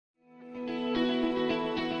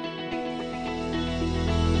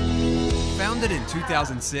Founded in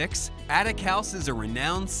 2006, Attic House is a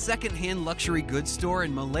renowned second-hand luxury goods store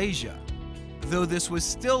in Malaysia. Though this was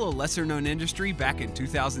still a lesser-known industry back in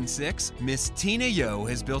 2006, Ms Tina Yow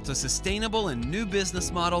has built a sustainable and new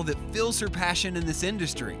business model that fills her passion in this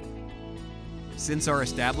industry. Since our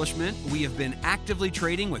establishment, we have been actively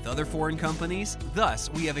trading with other foreign companies.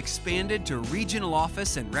 Thus, we have expanded to regional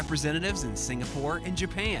office and representatives in Singapore and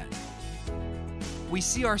Japan. We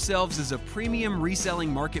see ourselves as a premium reselling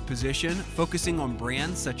market position, focusing on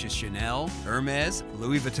brands such as Chanel, Hermes,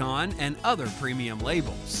 Louis Vuitton, and other premium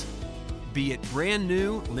labels. Be it brand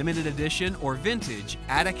new, limited edition, or vintage,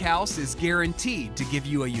 Attic House is guaranteed to give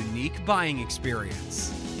you a unique buying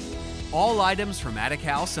experience. All items from Attic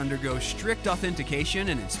House undergo strict authentication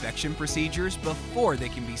and inspection procedures before they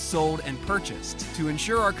can be sold and purchased to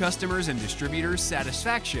ensure our customers and distributors'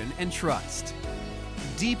 satisfaction and trust.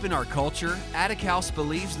 Deep in our culture, Attic House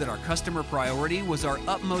believes that our customer priority was our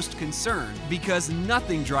utmost concern because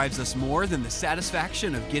nothing drives us more than the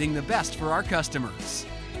satisfaction of getting the best for our customers.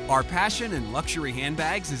 Our passion in luxury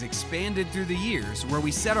handbags has expanded through the years, where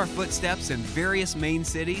we set our footsteps in various main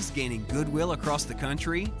cities, gaining goodwill across the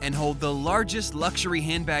country, and hold the largest luxury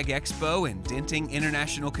handbag expo in Denting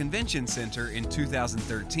International Convention Center in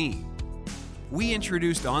 2013. We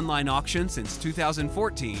introduced online auctions since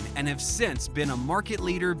 2014 and have since been a market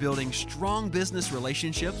leader, building strong business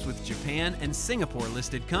relationships with Japan and Singapore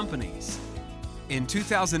listed companies. In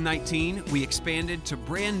 2019, we expanded to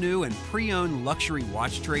brand new and pre-owned luxury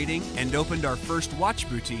watch trading and opened our first watch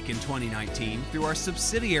boutique in 2019 through our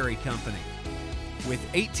subsidiary company. With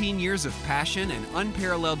 18 years of passion and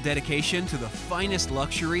unparalleled dedication to the finest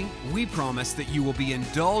luxury, we promise that you will be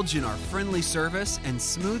indulged in our friendly service and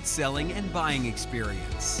smooth selling and buying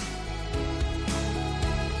experience.